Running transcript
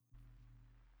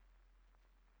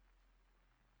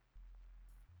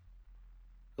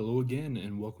Hello again,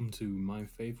 and welcome to My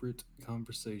Favorite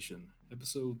Conversation,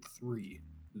 Episode 3.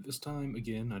 This time,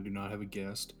 again, I do not have a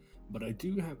guest, but I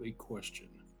do have a question.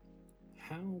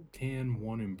 How can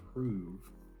one improve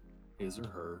his or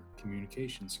her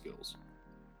communication skills?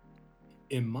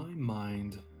 In my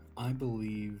mind, I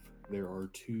believe there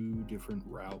are two different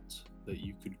routes that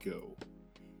you could go.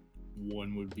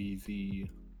 One would be the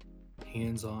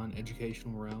hands on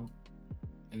educational route,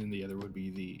 and then the other would be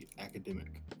the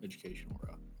academic educational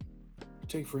route.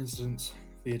 Take, for instance,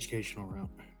 the educational route.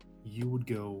 You would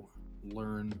go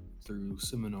learn through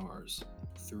seminars,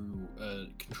 through a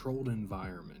controlled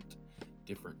environment,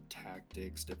 different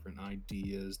tactics, different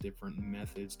ideas, different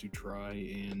methods to try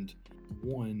and,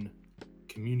 one,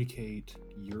 communicate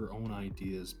your own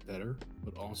ideas better,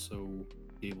 but also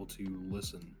be able to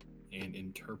listen and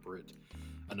interpret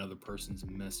another person's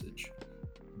message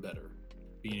better.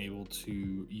 Being able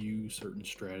to use certain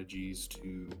strategies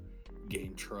to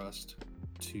gain trust,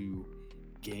 to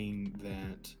gain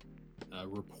that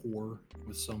rapport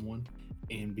with someone,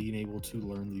 and being able to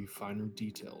learn the finer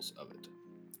details of it.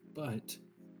 But,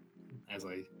 as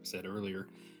I said earlier,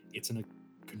 it's in a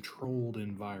controlled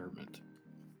environment.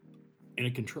 In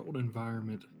a controlled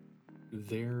environment,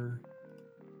 there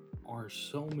are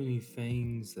so many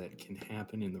things that can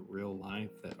happen in the real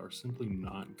life that are simply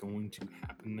not going to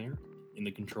happen there. In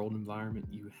the controlled environment,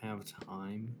 you have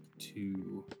time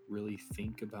to really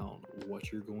think about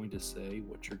what you're going to say,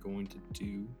 what you're going to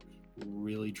do,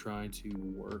 really try to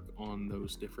work on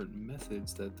those different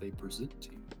methods that they present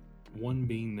to you. One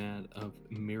being that of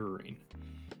mirroring,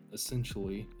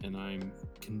 essentially, and I'm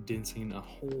condensing a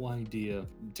whole idea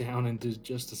down into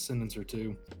just a sentence or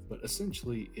two, but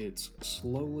essentially, it's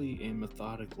slowly and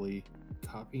methodically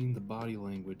copying the body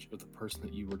language of the person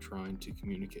that you were trying to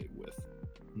communicate with.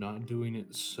 Not doing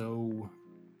it so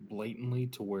blatantly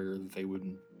to where they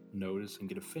would notice and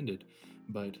get offended,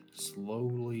 but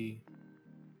slowly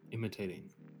imitating,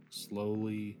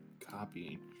 slowly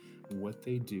copying what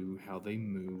they do, how they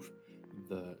move,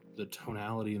 the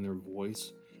tonality in their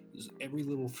voice, every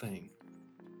little thing.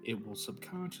 It will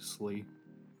subconsciously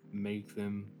make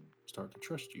them start to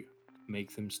trust you,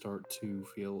 make them start to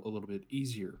feel a little bit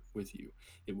easier with you.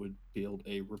 It would build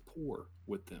a rapport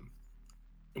with them.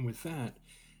 And with that,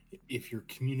 if your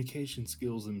communication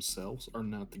skills themselves are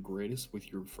not the greatest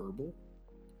with your verbal,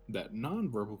 that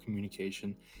nonverbal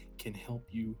communication can help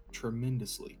you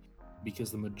tremendously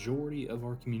because the majority of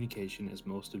our communication, as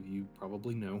most of you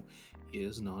probably know,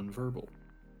 is nonverbal.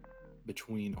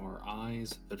 Between our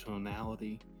eyes, the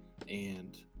tonality,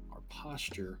 and our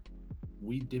posture,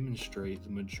 we demonstrate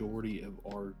the majority of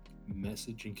our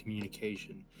message and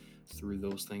communication through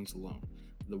those things alone.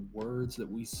 The words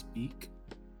that we speak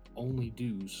only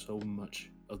do so much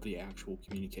of the actual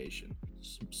communication.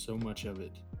 So much of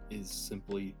it is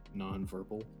simply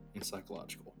nonverbal and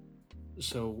psychological.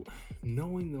 So,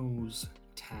 knowing those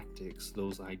tactics,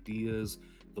 those ideas,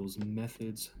 those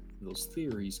methods, those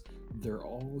theories, they're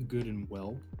all good and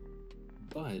well,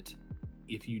 but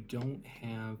if you don't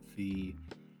have the,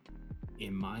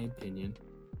 in my opinion,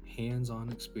 hands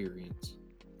on experience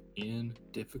in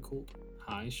difficult,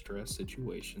 high stress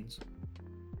situations,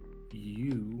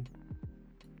 you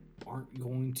aren't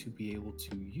going to be able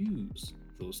to use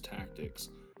those tactics,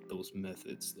 those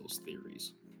methods, those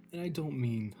theories. And I don't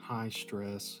mean high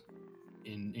stress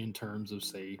in terms of,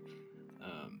 say,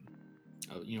 um,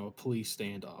 a police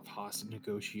standoff, hostage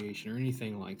negotiation, or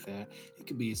anything like that. It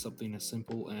could be something as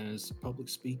simple as public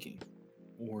speaking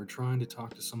or trying to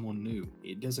talk to someone new.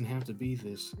 It doesn't have to be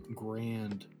this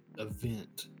grand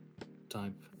event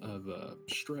type of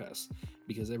stress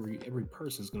because every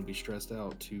person is going to be stressed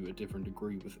out to a different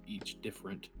degree with each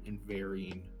different and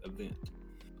varying event.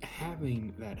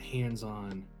 Having that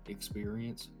hands-on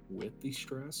experience with the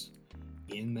stress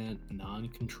in that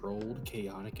non-controlled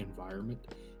chaotic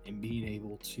environment and being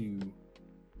able to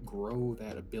grow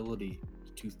that ability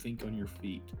to think on your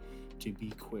feet, to be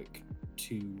quick,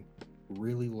 to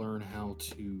really learn how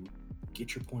to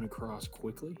get your point across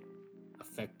quickly,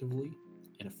 effectively,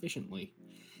 and efficiently,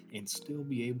 and still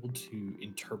be able to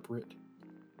interpret,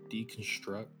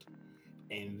 deconstruct,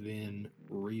 and then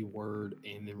reword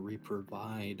and then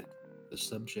reprovide the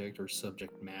subject or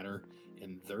subject matter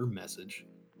and their message.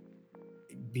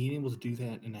 Being able to do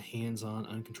that in a hands on,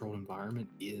 uncontrolled environment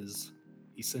is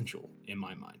essential in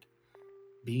my mind.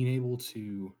 Being able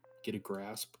to get a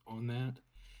grasp on that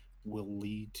will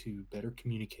lead to better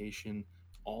communication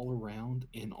all around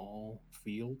in all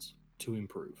fields to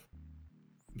improve.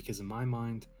 Because in my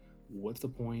mind, what's the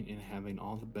point in having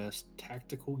all the best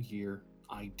tactical gear,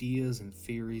 ideas, and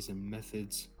theories and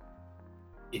methods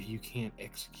if you can't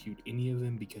execute any of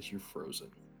them because you're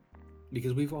frozen?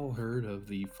 Because we've all heard of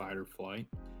the fight or flight,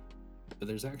 but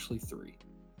there's actually three.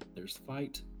 There's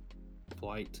fight,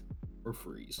 flight, or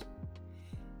freeze.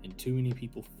 And too many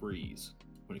people freeze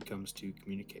when it comes to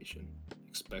communication,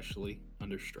 especially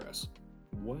under stress.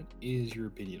 What is your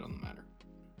opinion on the matter?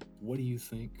 What do you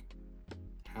think?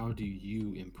 How do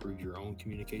you improve your own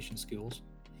communication skills?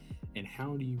 And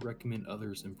how do you recommend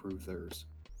others improve theirs?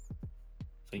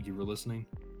 Thank you for listening.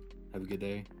 Have a good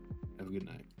day. Have a good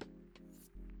night.